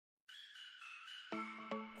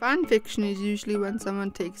Fan fiction is usually when someone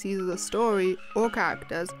takes either the story or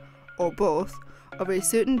characters, or both, of a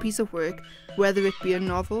certain piece of work, whether it be a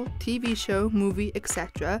novel, TV show, movie,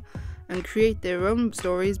 etc., and create their own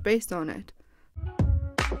stories based on it.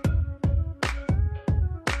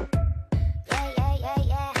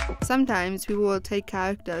 Sometimes people will take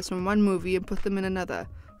characters from one movie and put them in another,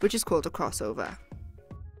 which is called a crossover.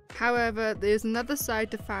 However, there is another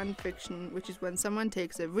side to fan fiction, which is when someone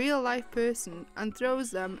takes a real-life person and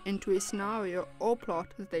throws them into a scenario or plot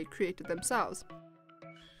that they created themselves.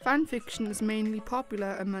 Fan fiction is mainly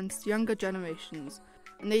popular amongst younger generations,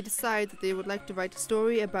 and they decide that they would like to write a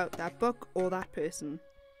story about that book or that person.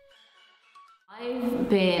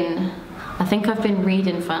 I think I've been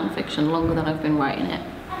reading fan fiction longer than I've been writing it,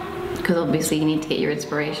 because obviously you need to get your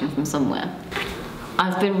inspiration from somewhere.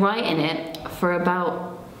 I've been writing it for about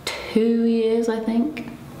 2 years, I think.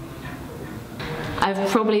 I've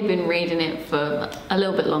probably been reading it for a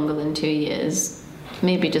little bit longer than 2 years,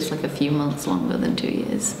 maybe just like a few months longer than 2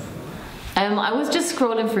 years. I was just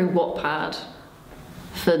scrolling through Wattpad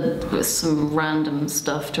for some random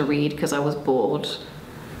stuff to read because I was bored,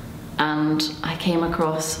 and I came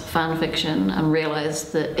across fan fiction and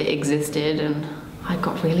realised that it existed, and I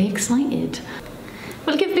got really excited.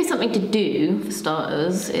 Well, it gives me something to do, for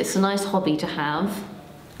starters. It's a nice hobby to have,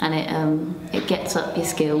 and it gets up your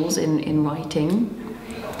skills in writing.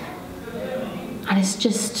 And it's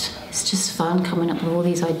just fun coming up with all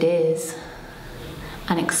these ideas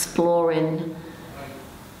and exploring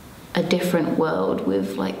a different world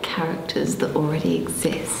with like characters that already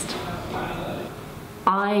exist.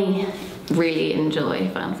 I really enjoy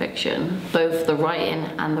fan fiction, both the writing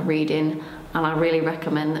and the reading, and I really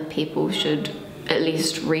recommend that people should at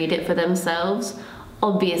least read it for themselves.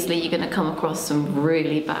 Obviously, you're going to come across some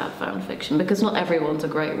really bad fan fiction because not everyone's a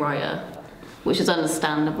great writer, which is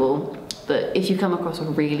understandable. But if you come across a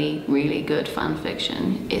really, really good fan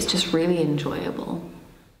fiction, it's just really enjoyable.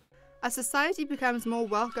 As society becomes more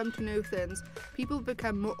welcome to new things, people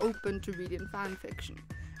become more open to reading fan fiction.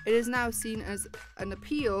 It is now seen as an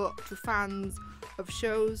appeal to fans of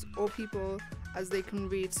shows or people, as they can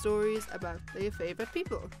read stories about their favourite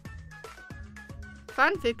people.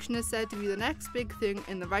 Fan fiction is said to be the next big thing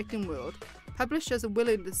in the writing world. Publishers are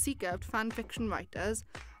willing to seek out fan fiction writers,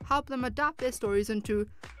 help them adapt their stories into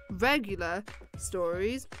regular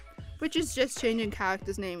stories, which is just changing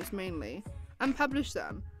characters' names mainly, and publish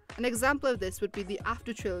them. An example of this would be the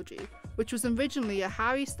After trilogy, which was originally a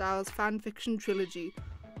Harry Styles fan fiction trilogy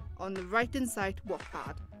on the writing site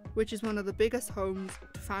Wattpad, which is one of the biggest homes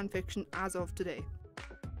to fan fiction as of today.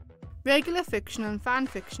 Regular fiction and fan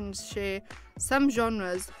fiction share some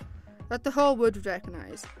genres that the whole world would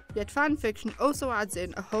recognise, yet fan fiction also adds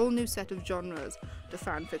in a whole new set of genres to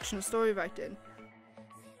fan fiction story writing.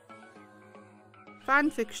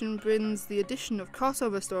 Fan fiction brings the addition of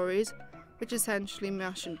crossover stories, which essentially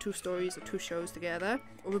mashing two stories or two shows together,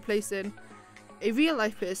 or replacing a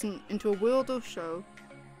real-life person into a world or show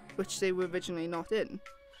which they were originally not in.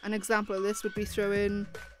 An example of this would be throwing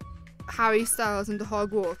Harry Styles into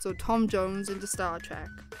Hogwarts or Tom Jones into Star Trek.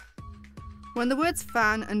 When the words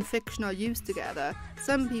fan and fiction are used together,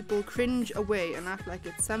 some people cringe away and act like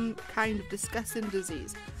it's some kind of disgusting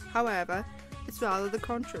disease. However, it's rather the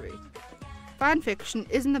contrary. Fan fiction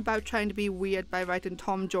isn't about trying to be weird by writing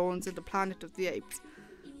Tom Jones into Planet of the Apes,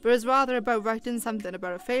 but is rather about writing something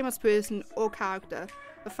about a famous person or character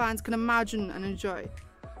that fans can imagine and enjoy.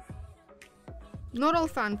 Not all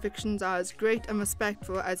fan fictions are as great and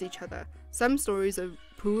respectful as each other. Some stories are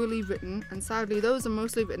poorly written, and sadly those are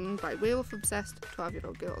mostly written by werewolf-obsessed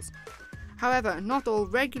 12-year-old girls. However, not all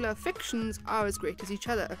regular fictions are as great as each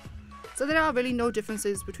other, so there are really no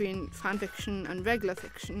differences between fan fiction and regular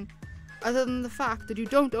fiction, other than the fact that you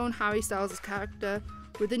don't own Harry Styles' character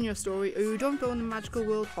within your story, or you don't own the magical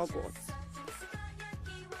world Hogwarts.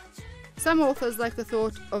 Some authors like the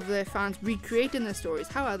thought of their fans recreating their stories,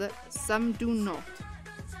 however, some do not.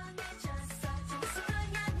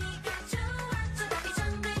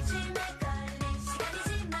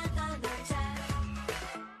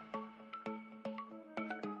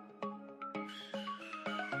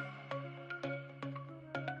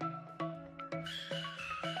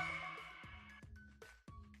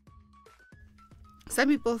 Some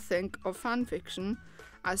people think of fan fiction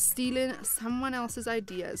as stealing someone else's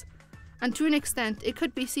ideas, and to an extent it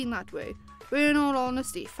could be seen that way, but in all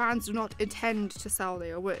honesty, fans do not intend to sell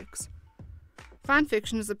their works. Fan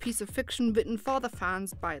fiction is a piece of fiction written for the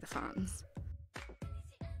fans by the fans.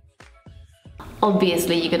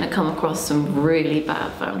 Obviously, you're going to come across some really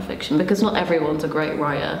bad fan fiction because not everyone's a great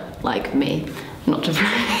writer like me. Not to